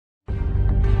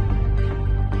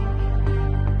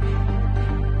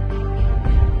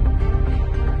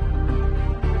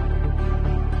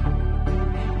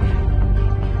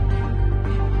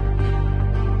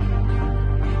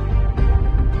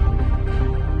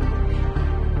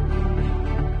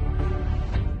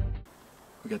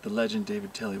got the legend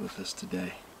David Telley with us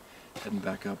today. Heading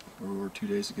back up where we were 2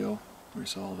 days ago, where we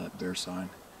saw all that bear sign.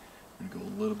 We're going to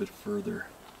go a little bit further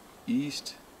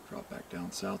east, drop back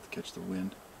down south to catch the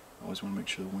wind. I always want to make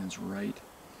sure the wind's right,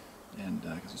 and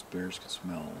because those bears can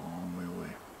smell a long way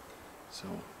away. So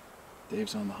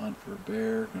Dave's on the hunt for a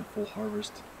bear, going to full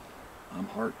harvest. I'm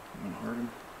going to heart him,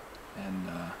 and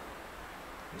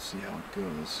we'll see how it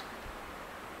goes.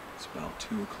 It's about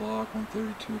 2 o'clock,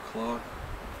 1:30, 2 o'clock.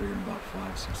 I'm figuring about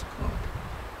 5, 6 o'clock.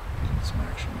 Get some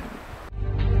action maybe.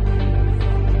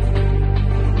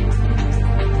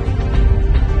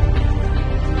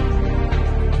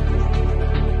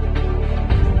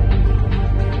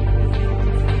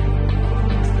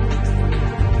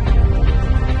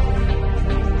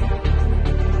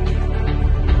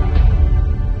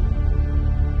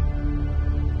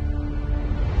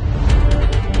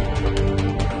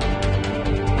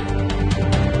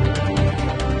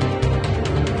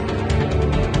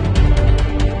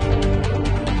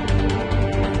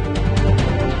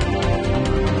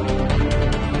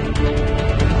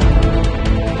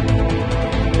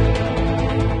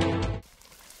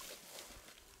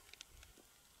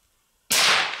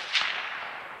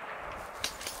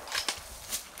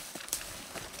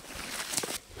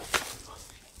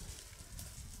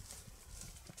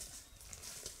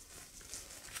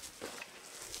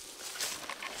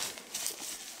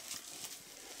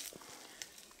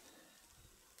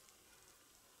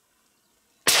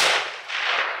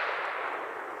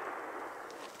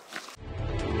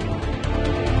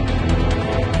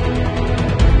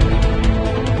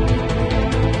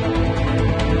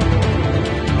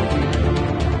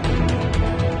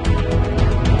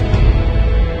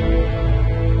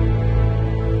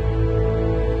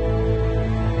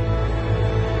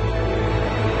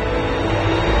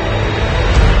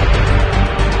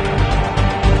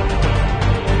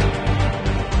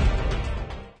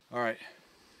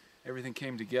 Everything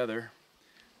came together.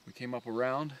 We came up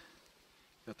around,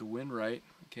 got the wind right,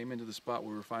 came into the spot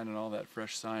where we were finding all that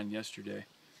fresh sign yesterday,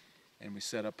 and we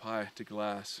set up high to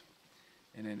glass.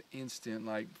 In an instant,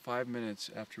 like 5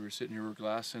 minutes after we were sitting here, we were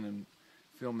glassing and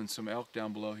filming some elk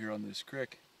down below here on this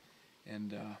creek,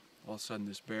 and all of a sudden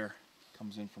this bear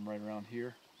comes in from right around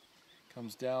here,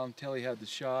 comes down. Telly had the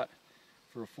shot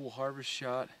for a full harvest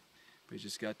shot, but he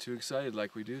just got too excited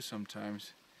like we do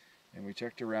sometimes, and we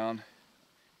checked around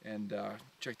and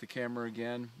checked the camera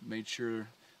again, made sure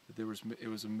that it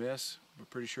was a miss. We're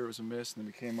pretty sure it was a miss, and then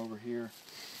we came over here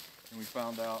and we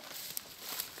found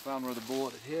where the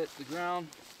bullet had hit the ground,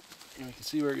 and we can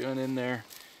see where it went in there.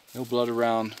 No blood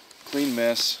around, clean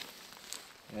miss,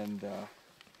 and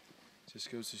just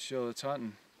goes to show it's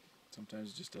hunting. Sometimes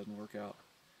it just doesn't work out.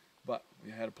 But we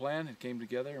had a plan, it came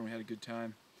together, and we had a good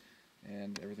time,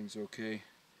 and everything's okay.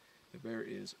 The bear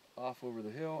is off over the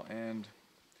hill, and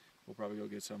we'll probably go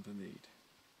get something to eat.